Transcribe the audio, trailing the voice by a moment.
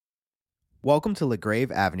Welcome to LaGrave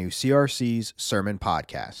Avenue CRC's Sermon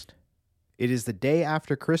Podcast. It is the day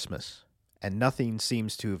after Christmas, and nothing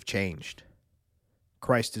seems to have changed.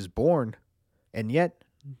 Christ is born, and yet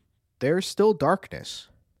there is still darkness.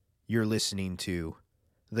 You're listening to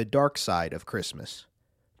The Dark Side of Christmas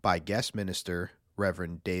by guest minister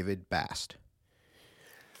Reverend David Bast.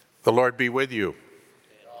 The Lord be with you.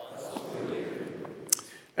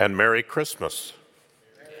 And Merry Christmas.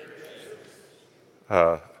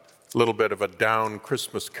 A little bit of a down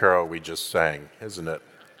Christmas carol we just sang, isn't it?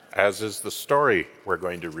 As is the story we're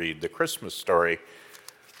going to read, the Christmas story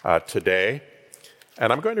today.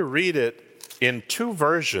 And I'm going to read it in two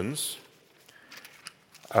versions.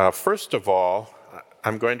 First of all,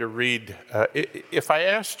 I'm going to read, if I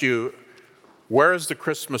asked you, where is the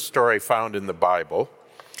Christmas story found in the Bible?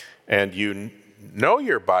 And you know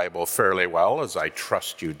your Bible fairly well, as I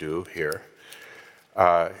trust you do here.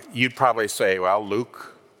 You'd probably say, well, Luke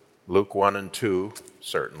 1 and 2,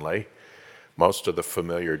 certainly. Most of the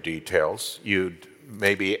familiar details. You'd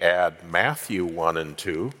maybe add Matthew 1 and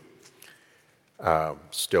 2.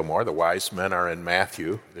 Still more, the wise men are in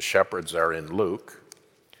Matthew. The shepherds are in Luke.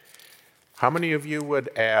 How many of you would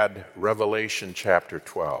add Revelation chapter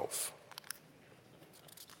 12?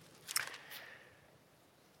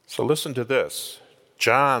 So listen to this.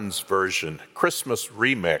 John's version, Christmas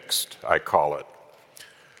remixed, I call it.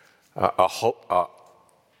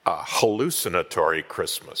 A hallucinatory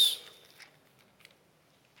Christmas.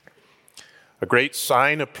 A great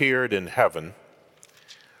sign appeared in heaven,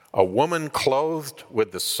 a woman clothed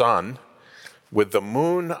with the sun, with the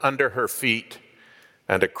moon under her feet,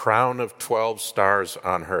 and a crown of 12 stars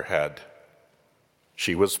on her head.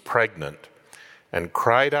 She was pregnant and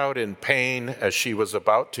cried out in pain as she was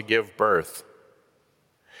about to give birth.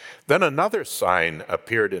 Then another sign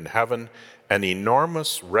appeared in heaven, an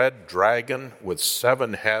enormous red dragon with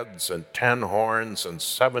 7 heads and 10 horns and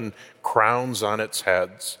 7 crowns on its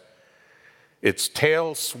heads. Its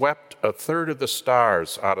tail swept a third of the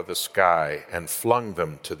stars out of the sky and flung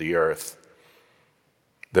them to the earth.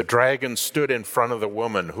 The dragon stood in front of the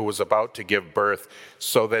woman who was about to give birth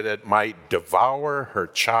so that it might devour her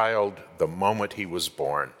child the moment he was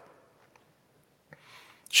born.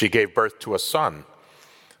 She gave birth to a son,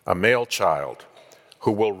 a male child,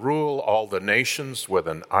 who will rule all the nations with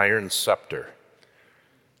an iron scepter.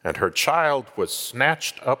 And her child was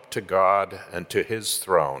snatched up to God and to his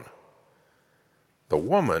throne. The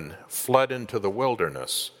woman fled into the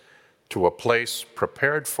wilderness to a place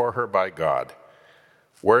prepared for her by God,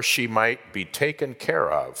 where she might be taken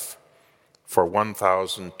care of for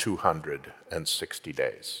 1,260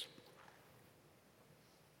 days.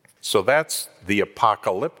 So that's the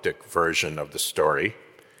apocalyptic version of the story.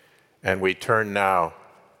 And we turn now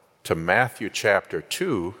to Matthew chapter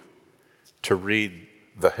 2 to read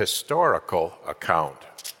the historical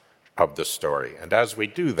account of the story. And as we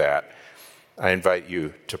do that, I invite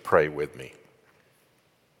you to pray with me.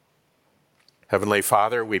 Heavenly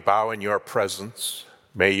Father, we bow in your presence.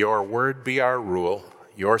 May your word be our rule,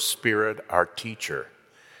 your spirit our teacher,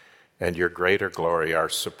 and your greater glory our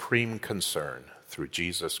supreme concern through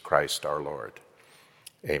Jesus Christ our Lord.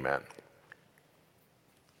 Amen.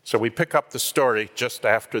 So we pick up the story just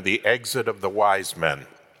after the exit of the wise men.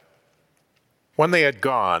 When they had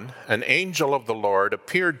gone, an angel of the Lord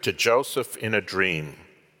appeared to Joseph in a dream.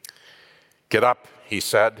 "Get up," he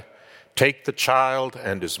said, "take the child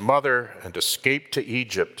and his mother and escape to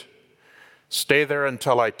Egypt. Stay there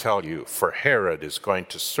until I tell you, for Herod is going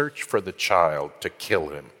to search for the child to kill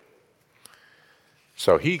him."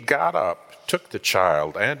 So he got up, took the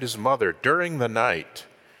child and his mother during the night,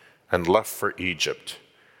 and left for Egypt,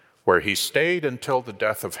 where he stayed until the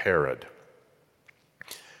death of Herod.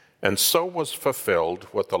 And so was fulfilled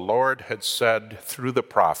what the Lord had said through the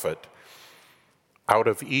prophet, "Out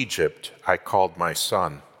of Egypt I called my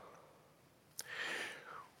son."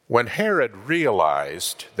 When Herod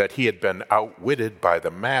realized that he had been outwitted by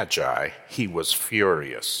the Magi, he was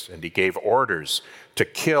furious, and he gave orders to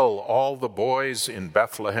kill all the boys in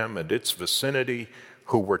Bethlehem and its vicinity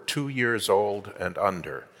who were 2 years old and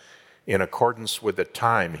under, in accordance with the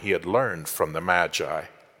time he had learned from the Magi.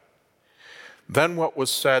 Then what was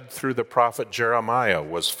said through the prophet Jeremiah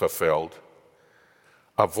was fulfilled.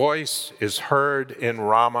 "A voice is heard in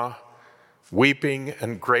Ramah, weeping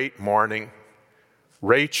and great mourning,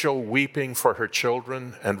 Rachel weeping for her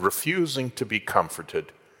children and refusing to be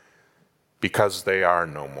comforted, because they are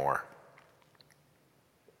no more."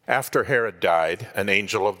 After Herod died, an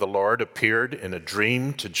angel of the Lord appeared in a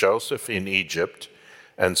dream to Joseph in Egypt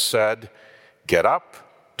and said, "Get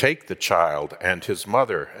up, take the child and his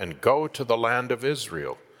mother, and go to the land of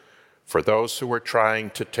Israel, for those who were trying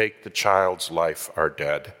to take the child's life are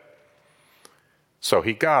dead." So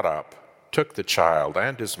he got up, took the child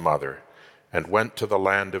and his mother, and went to the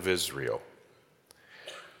land of Israel.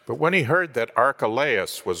 But when he heard that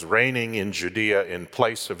Archelaus was reigning in Judea in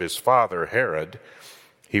place of his father Herod,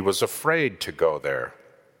 he was afraid to go there.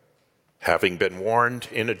 Having been warned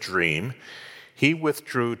in a dream, he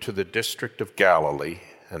withdrew to the district of Galilee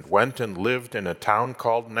and went and lived in a town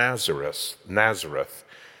called Nazareth,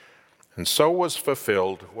 and so was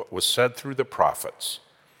fulfilled what was said through the prophets,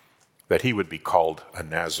 that he would be called a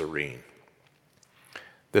Nazarene.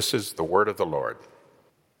 This is the word of the Lord.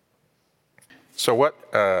 So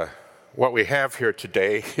what we have here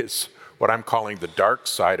today is what I'm calling the dark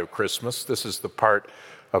side of Christmas. This is the part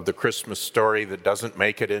of the Christmas story that doesn't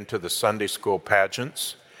make it into the Sunday school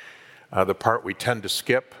pageants, the part we tend to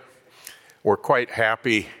skip. We're quite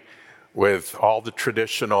happy with all the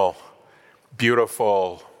traditional,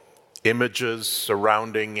 beautiful images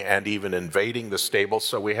surrounding and even invading the stable.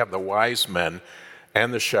 So we have the wise men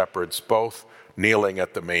and the shepherds both kneeling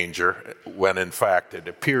at the manger, when in fact it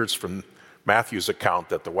appears from Matthew's account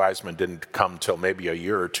that the wise men didn't come till maybe a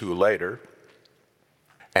year or two later.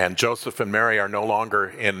 And Joseph and Mary are no longer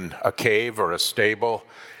in a cave or a stable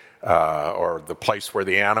or the place where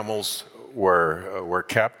the animals were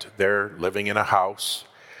kept. They're living in a house.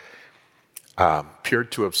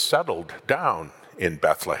 Appeared to have settled down in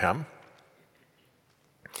Bethlehem.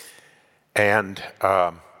 And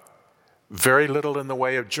very little in the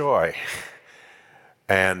way of joy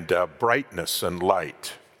and brightness and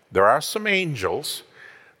light. There are some angels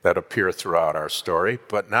that appear throughout our story,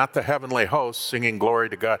 but not the heavenly hosts singing glory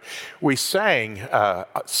to God. We sang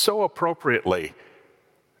so appropriately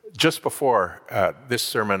just before this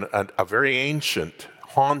sermon a very ancient,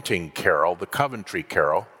 haunting carol, the Coventry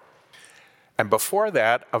Carol, and before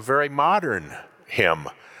that a very modern hymn,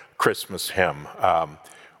 Christmas hymn,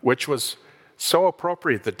 which was so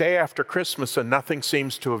appropriate, the day after Christmas and nothing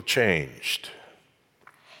seems to have changed.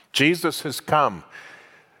 Jesus has come,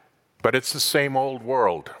 but it's the same old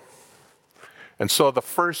world. And so the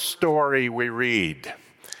first story we read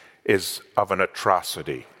is of an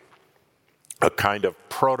atrocity, a kind of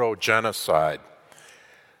proto-genocide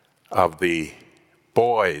of the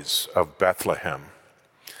boys of Bethlehem,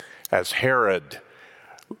 as Herod,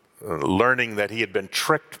 learning that he had been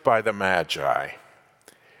tricked by the Magi,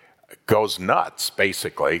 goes nuts,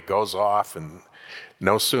 basically, goes off, and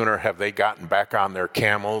no sooner have they gotten back on their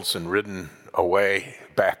camels and ridden away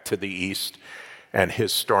back to the east, and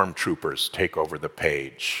his stormtroopers take over the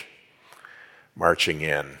page, marching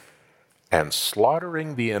in and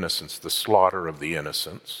slaughtering the innocents, the slaughter of the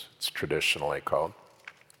innocents, it's traditionally called.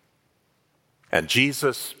 And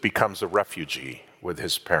Jesus becomes a refugee with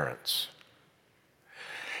his parents.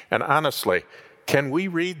 And honestly, can we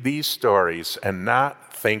read these stories and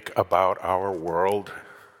not think about our world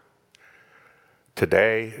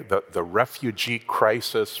today, the refugee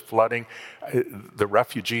crisis flooding, the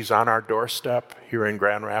refugees on our doorstep here in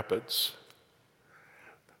Grand Rapids,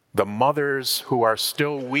 the mothers who are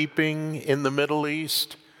still weeping in the Middle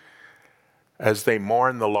East as they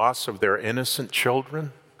mourn the loss of their innocent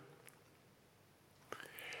children,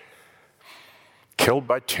 killed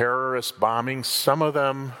by terrorist bombings, some of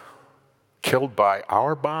them killed by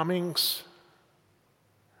our bombings.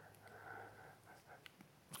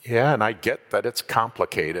 Yeah, and I get that it's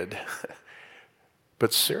complicated,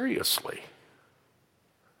 but seriously,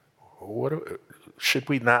 should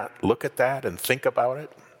we not look at that and think about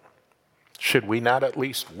it? Should we not at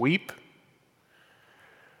least weep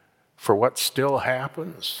for what still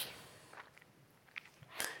happens?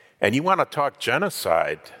 And you want to talk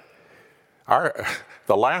genocide?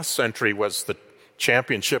 The last century was the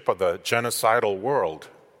championship of the genocidal world,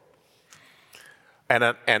 and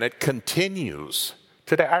it continues.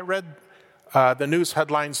 Today, I read the news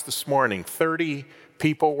headlines this morning. 30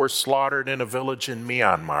 people were slaughtered in a village in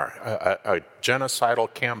Myanmar. A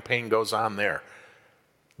genocidal campaign goes on there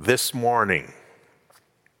this morning.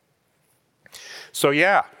 So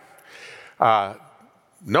yeah,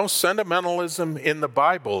 no sentimentalism in the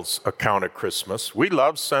Bible's account of Christmas. We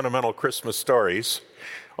love sentimental Christmas stories.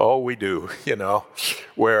 Oh, we do,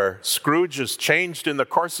 where Scrooge is changed in the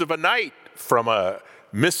course of a night from a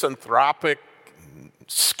misanthropic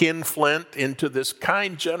skinflint into this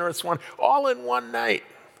kind, generous one, all in one night.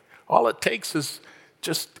 All it takes is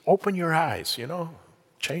just open your eyes,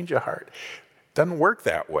 change your heart. Doesn't work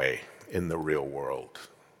that way in the real world.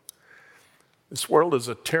 This world is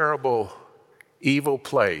a terrible, evil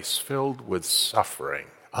place filled with suffering,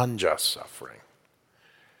 unjust suffering.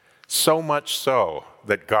 So much so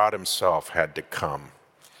that God himself had to come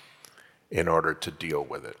in order to deal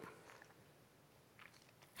with it.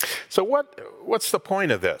 So what's the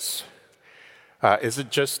point of this? Is it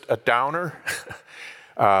just a downer?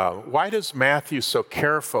 Why does Matthew so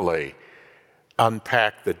carefully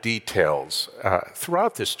unpack the details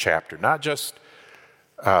throughout this chapter? Not just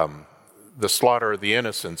the slaughter of the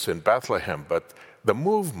innocents in Bethlehem, but the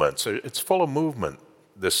movements. It's full of movement,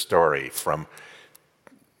 this story, from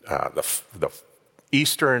the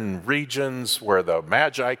eastern regions where the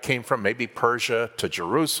Magi came from, maybe Persia, to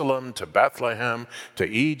Jerusalem, to Bethlehem, to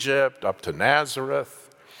Egypt, up to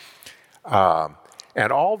Nazareth.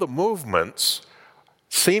 And all the movements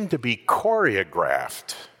seem to be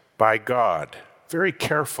choreographed by God very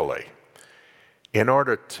carefully in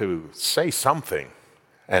order to say something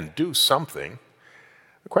and do something.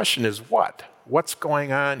 The question is what? What's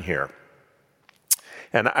going on here?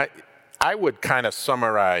 And I would kind of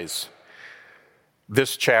summarize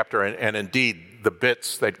this chapter, and indeed the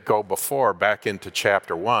bits that go before back into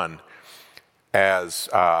chapter 1, as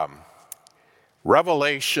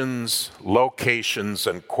revelations, locations,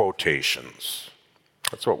 and quotations.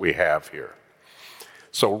 That's what we have here.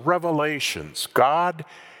 So revelations, God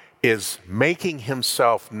is making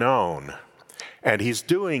himself known, and he's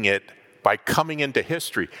doing it by coming into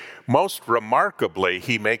history. Most remarkably,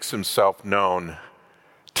 he makes himself known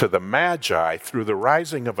to the Magi through the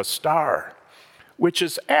rising of a star, which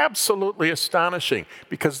is absolutely astonishing,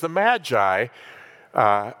 because the Magi,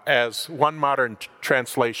 as one modern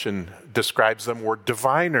translation describes them, were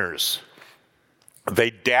diviners.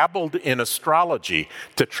 They dabbled in astrology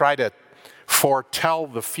to try to foretell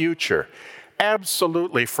the future.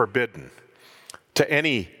 Absolutely forbidden to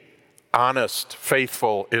any honest,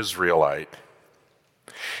 faithful Israelite.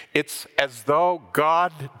 It's as though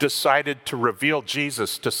God decided to reveal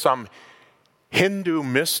Jesus to some Hindu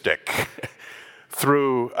mystic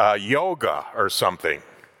through yoga or something.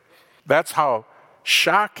 That's how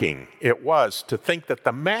shocking it was to think that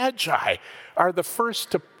the Magi are the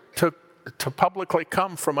first to publicly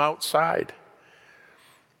come from outside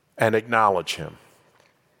and acknowledge him.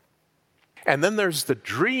 And then there's the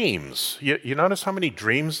dreams. You notice how many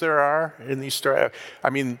dreams there are in these stories? I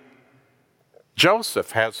mean,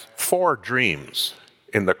 Joseph has 4 dreams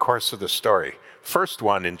in the course of the story. First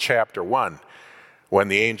one in chapter 1, when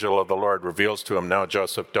the angel of the Lord reveals to him, "Now,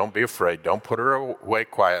 Joseph, don't be afraid. Don't put her away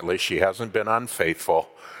quietly. She hasn't been unfaithful.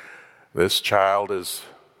 This child is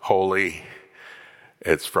holy.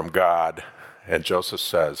 It's from God." And Joseph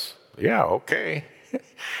says, "Yeah, okay."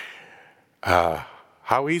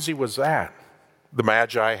 How easy was that? The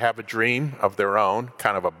Magi have a dream of their own,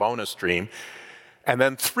 kind of a bonus dream. And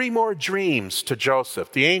then 3 more dreams to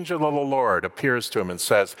Joseph. The angel of the Lord appears to him and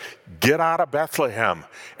says, "Get out of Bethlehem."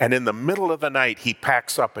 And in the middle of the night, he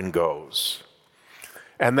packs up and goes.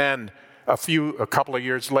 And then a couple of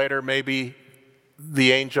years later, maybe,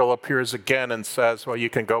 the angel appears again and says, "Well,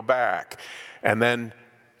 you can go back." And then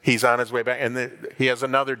he's on his way back, and he has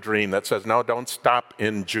another dream that says, "No, don't stop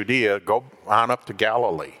in Judea. Go on up to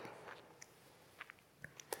Galilee."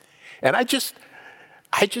 And I just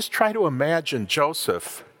try to imagine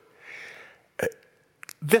Joseph.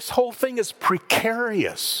 This whole thing is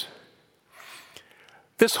precarious.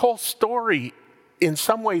 This whole story, in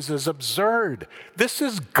some ways, is absurd. This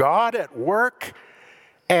is God at work,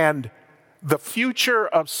 and the future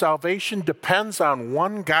of salvation depends on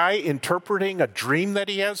one guy interpreting a dream that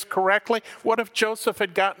he has correctly. What if Joseph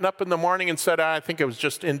had gotten up in the morning and said, "I think it was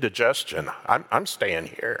just indigestion. I'm staying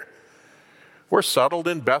here. We're settled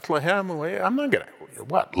in Bethlehem. I'm not going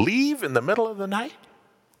to, leave in the middle of the night?"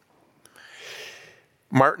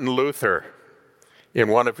 Martin Luther, in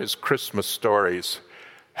one of his Christmas stories,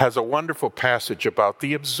 has a wonderful passage about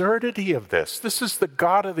the absurdity of this. This is the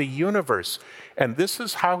God of the universe, and this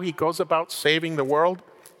is how he goes about saving the world.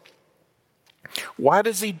 Why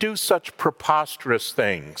does he do such preposterous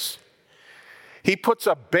things? He puts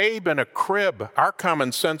a babe in a crib. Our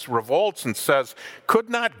common sense revolts and says, "Could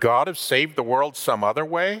not God have saved the world some other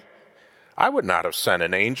way? I would not have sent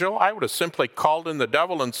an angel. I would have simply called in the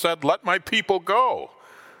devil and said, 'Let my people go.'"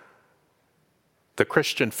 The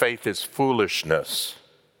Christian faith is foolishness.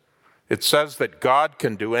 It says that God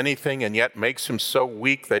can do anything and yet makes him so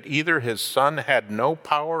weak that either his son had no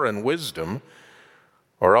power and wisdom,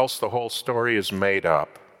 or else the whole story is made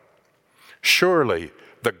up. Surely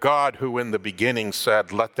the God who in the beginning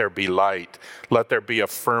said, "Let there be light, let there be a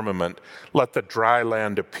firmament, let the dry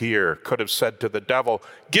land appear," could have said to the devil,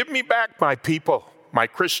 "Give me back my people, my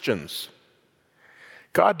Christians."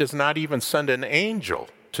 God does not even send an angel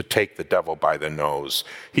to take the devil by the nose.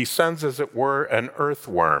 He sends, as it were, an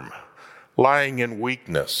earthworm, lying in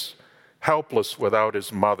weakness, helpless without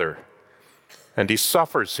his mother, and he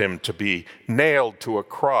suffers him to be nailed to a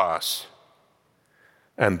cross.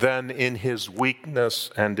 And then in his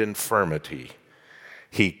weakness and infirmity,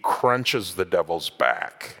 he crunches the devil's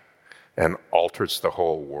back and alters the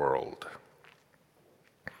whole world.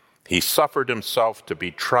 He suffered himself to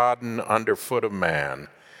be trodden underfoot of man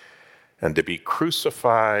and to be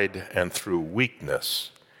crucified, and through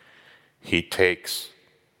weakness, he takes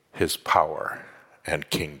his power and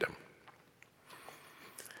kingdom.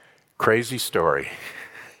 Crazy story.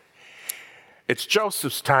 It's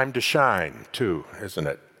Joseph's time to shine, too, isn't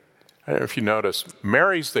it? I don't know if you notice,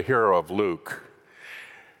 Mary's the hero of Luke.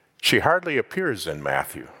 She hardly appears in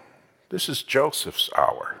Matthew. This is Joseph's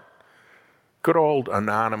hour. Good old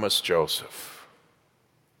anonymous Joseph.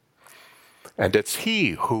 And it's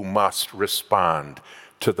he who must respond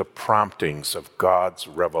to the promptings of God's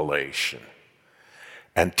revelation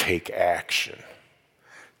and take action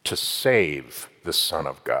to save the Son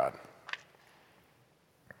of God.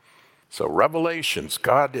 So Revelations,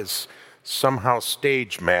 God is somehow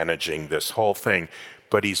stage managing this whole thing,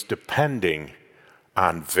 but he's depending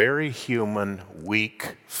on very human,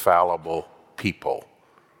 weak, fallible people,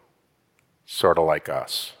 sort of like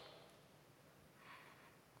us.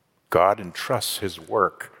 God entrusts his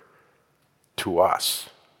work to us.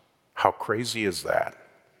 How crazy is that?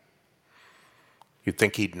 You'd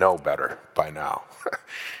think he'd know better by now.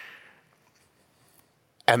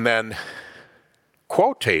 And then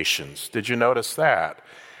quotations, did you notice that?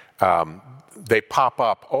 They pop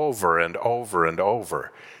up over and over and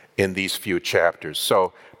over in these few chapters.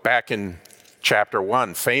 So back in chapter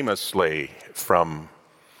 1, famously from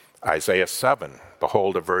Isaiah 7,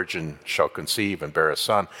 behold, a virgin shall conceive and bear a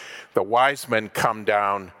son. The wise men come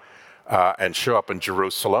down and show up in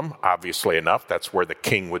Jerusalem, obviously enough. That's where the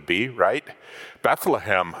king would be, right?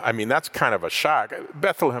 Bethlehem, I mean, that's kind of a shock.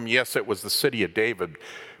 Bethlehem, yes, it was the city of David,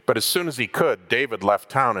 but as soon as he could, David left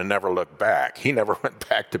town and never looked back. He never went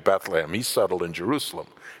back to Bethlehem. He settled in Jerusalem.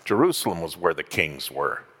 Jerusalem was where the kings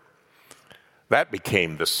were. That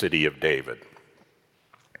became the city of David.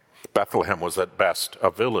 Bethlehem was at best a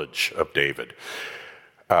village of David.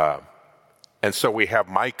 And so we have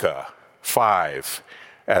Micah 5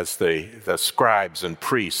 as the scribes and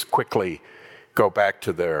priests quickly go back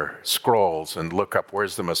to their scrolls and look up,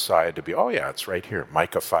 where's the Messiah to be? Oh yeah, it's right here,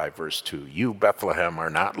 Micah 5 verse 2. You, Bethlehem, are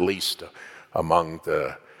not least among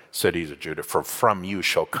the cities of Judah, for from you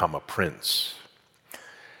shall come a prince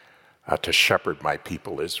to shepherd my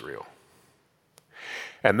people Israel.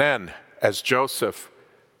 And then, as Joseph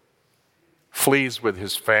flees with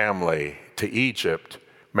his family to Egypt,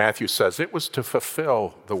 Matthew says it was to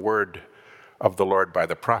fulfill the word of the Lord by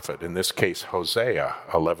the prophet, in this case Hosea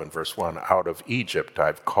 11 verse 1, out of Egypt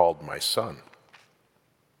I've called my son.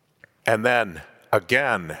 And then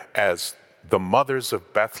again, as the mothers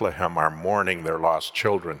of Bethlehem are mourning their lost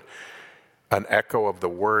children, an echo of the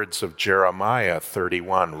words of Jeremiah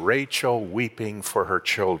 31, Rachel weeping for her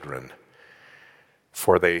children,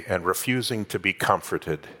 and refusing to be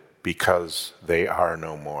comforted because they are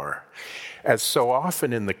no more. As so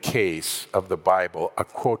often in the case of the Bible, a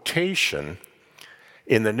quotation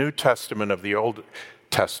in the New Testament of the Old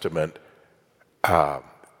Testament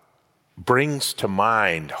brings to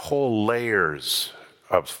mind whole layers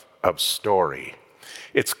of story.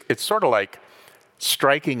 It's sort of like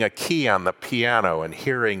striking a key on the piano and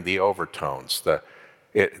hearing the overtones,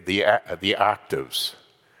 the octaves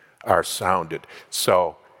are sounded.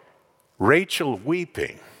 So Rachel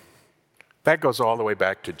weeping, that goes all the way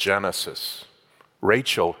back to Genesis.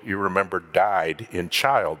 Rachel, you remember, died in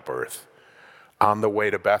childbirth on the way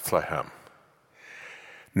to Bethlehem,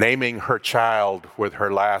 naming her child with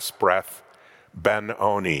her last breath,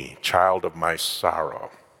 Ben-Oni, child of my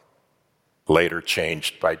sorrow, later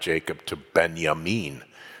changed by Jacob to Benjamin,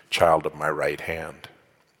 child of my right hand.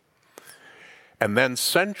 And then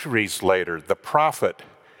centuries later, the prophet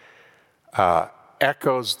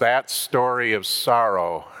echoes that story of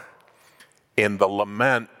sorrow in the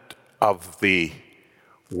lament of the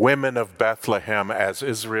women of Bethlehem as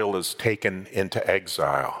Israel is taken into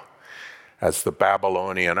exile, as the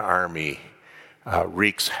Babylonian army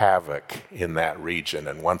wreaks havoc in that region.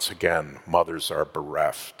 And once again, mothers are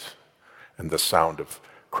bereft, and the sound of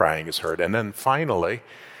crying is heard. And then finally,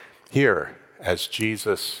 here, as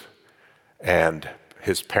Jesus and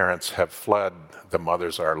his parents have fled, the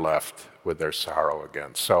mothers are left with their sorrow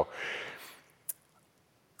again. So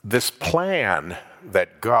this plan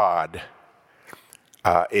that God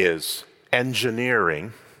is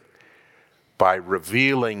engineering by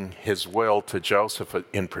revealing his will to Joseph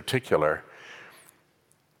in particular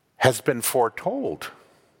has been foretold.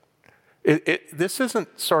 This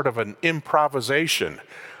isn't sort of an improvisation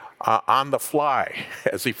on the fly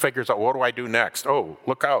as he figures out, what do I do next? Oh,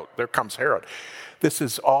 look out, there comes Herod. This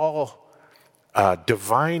is all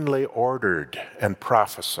divinely ordered and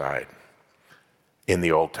prophesied in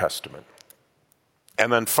the Old Testament.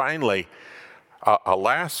 And then finally, a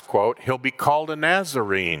last quote, he'll be called a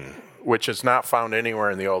Nazarene, which is not found anywhere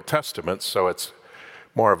in the Old Testament, so it's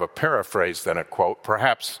more of a paraphrase than a quote,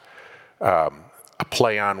 perhaps a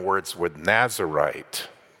play on words with Nazarite,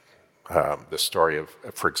 the story of,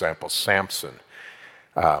 for example, Samson,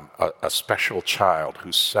 a special child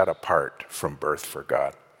who's set apart from birth for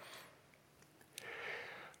God.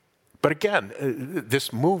 But again,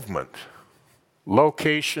 this movement,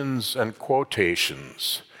 locations and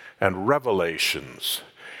quotations and revelations,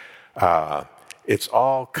 it's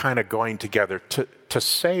all kind of going together to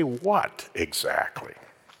say what exactly?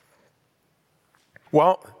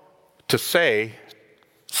 Well, to say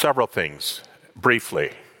several things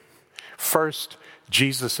briefly. First,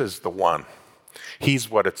 Jesus is the one. He's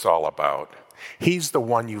what it's all about. He's the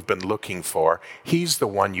one you've been looking for. He's the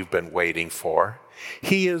one you've been waiting for.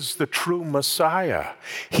 He is the true Messiah.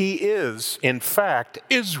 He is, in fact,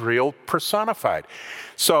 Israel personified.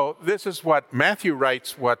 So this is what Matthew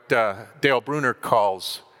writes, what Dale Bruner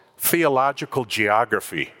calls theological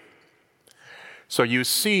geography. So you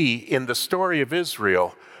see in the story of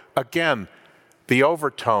Israel, again, the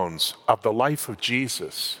overtones of the life of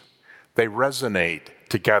Jesus, they resonate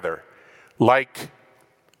together. Like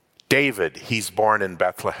David, he's born in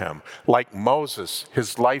Bethlehem. Like Moses,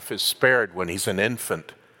 his life is spared when he's an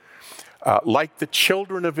infant. Like the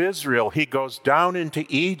children of Israel, he goes down into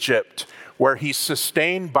Egypt where he's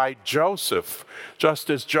sustained by Joseph, just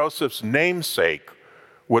as Joseph's namesake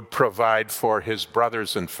would provide for his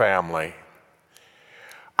brothers and family.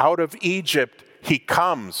 Out of Egypt, he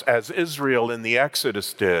comes as Israel in the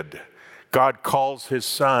Exodus did. God calls his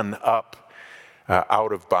son up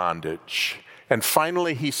out of bondage. And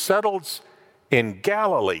finally, he settles in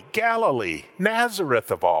Galilee, Nazareth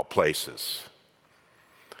of all places,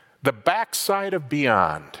 the backside of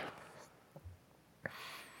beyond.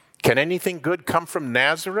 Can anything good come from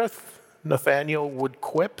Nazareth? Nathanael would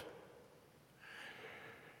quip.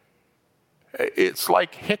 It's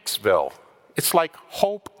like Hicksville. It's like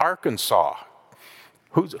Hope, Arkansas.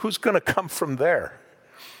 Who's going to come from there?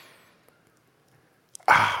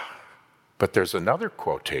 But there's another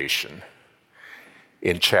quotation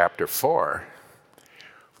in chapter 4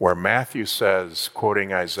 where Matthew says,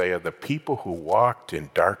 quoting Isaiah, the people who walked in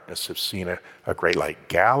darkness have seen a great light,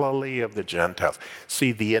 Galilee of the Gentiles.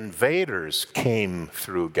 See, the invaders came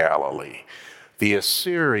through Galilee. The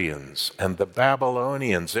Assyrians and the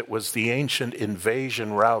Babylonians, it was the ancient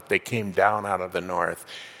invasion route. They came down out of the north.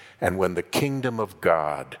 And when the kingdom of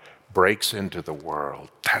God breaks into the world,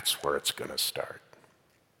 that's where it's going to start.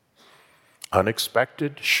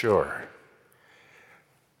 Unexpected, sure,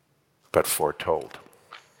 but foretold.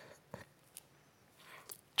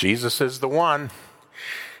 Jesus is the one.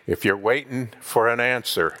 If you're waiting for an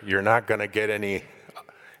answer, you're not going to get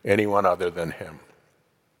anyone other than him.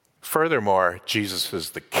 Furthermore, Jesus is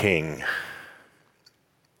the King.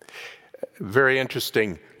 Very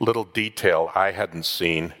interesting little detail I hadn't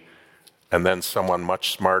seen, and then someone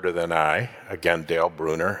much smarter than I, again Dale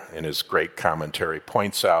Bruner, in his great commentary,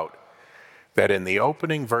 points out that in the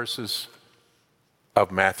opening verses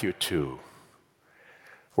of Matthew 2,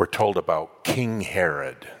 we're told about King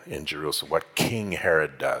Herod in Jerusalem, what King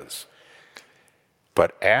Herod does.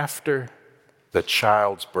 But after the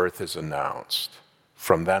child's birth is announced,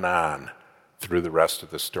 from then on, through the rest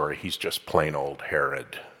of the story, he's just plain old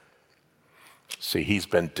Herod. See, he's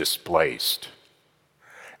been displaced.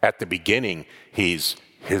 At the beginning, he's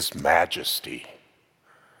His Majesty,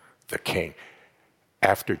 the King.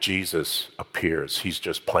 After Jesus appears, he's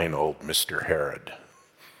just plain old Mr. Herod,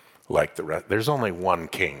 like the rest. There's only one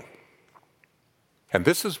king. And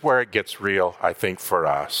this is where it gets real, I think, for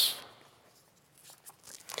us.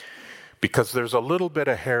 Because there's a little bit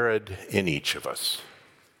of Herod in each of us.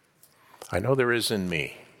 I know there is in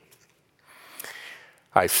me.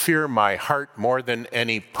 I fear my heart more than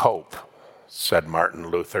any pope, said Martin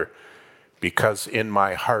Luther, because in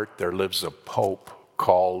my heart there lives a pope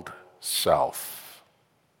called self.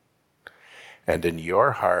 And in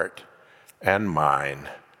your heart and mine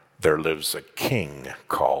there lives a king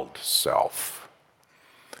called self.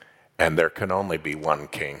 And there can only be one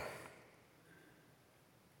king.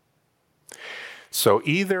 So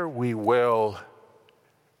either we will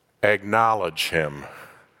acknowledge him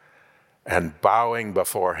and bowing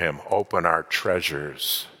before him, open our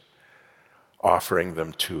treasures, offering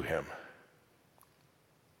them to him,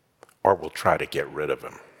 or we'll try to get rid of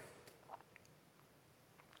him.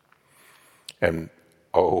 And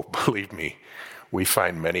oh, believe me, we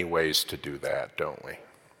find many ways to do that, don't we?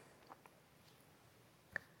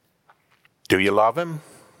 Do you love him?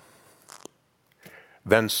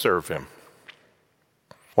 Then serve him.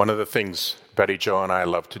 One of the things Betty Jo and I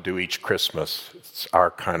love to do each Christmas, it's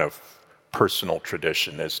our kind of personal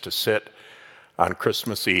tradition, is to sit on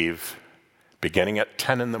Christmas Eve. Beginning at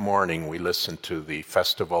 10 in the morning, we listen to the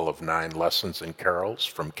Festival of Nine Lessons and Carols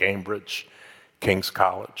from Cambridge, King's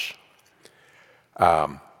College.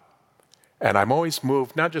 And I'm always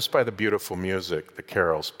moved, not just by the beautiful music, the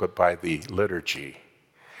carols, but by the liturgy,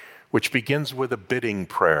 which begins with a bidding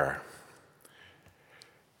prayer,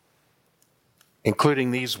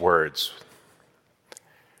 including these words.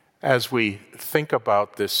 As we think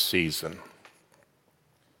about this season,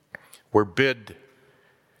 we're bid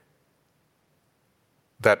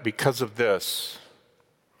that because of this,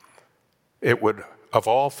 it would, of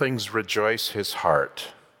all things, rejoice his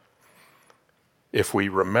heart if we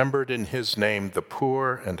remembered in his name the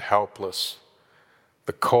poor and helpless,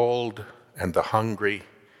 the cold and the hungry,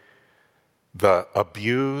 the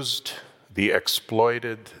abused, the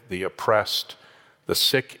exploited, the oppressed, the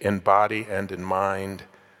sick in body and in mind,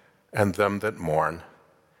 and them that mourn,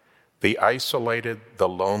 the isolated, the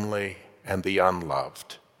lonely, and the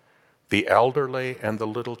unloved, the elderly and the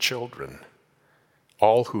little children,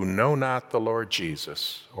 all who know not the Lord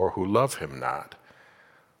Jesus, or who love him not,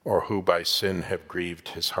 or who by sin have grieved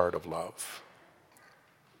his heart of love.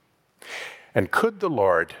 And could the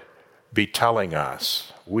Lord be telling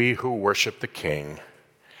us, we who worship the King,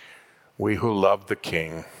 we who love the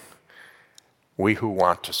King, we who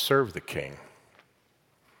want to serve the King,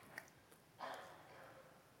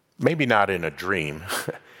 maybe not in a dream,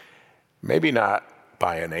 maybe not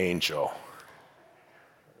by an angel,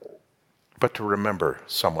 but to remember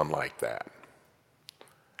someone like that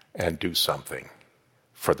and do something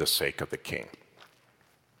for the sake of the King.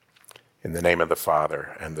 In the name of the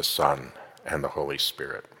Father, and the Son, and the Holy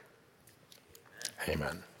Spirit.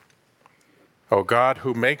 Amen. O God,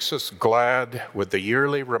 who makes us glad with the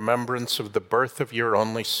yearly remembrance of the birth of your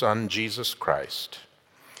only Son, Jesus Christ,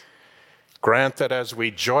 grant that as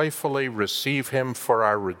we joyfully receive him for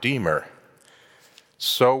our Redeemer,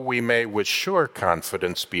 so we may with sure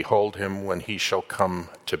confidence behold him when he shall come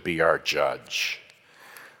to be our judge,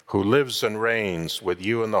 who lives and reigns with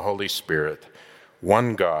you in the Holy Spirit,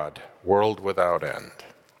 one God, world without end.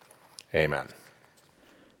 Amen.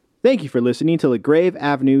 Thank you for listening to the Grave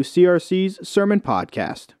Avenue CRC's Sermon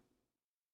Podcast.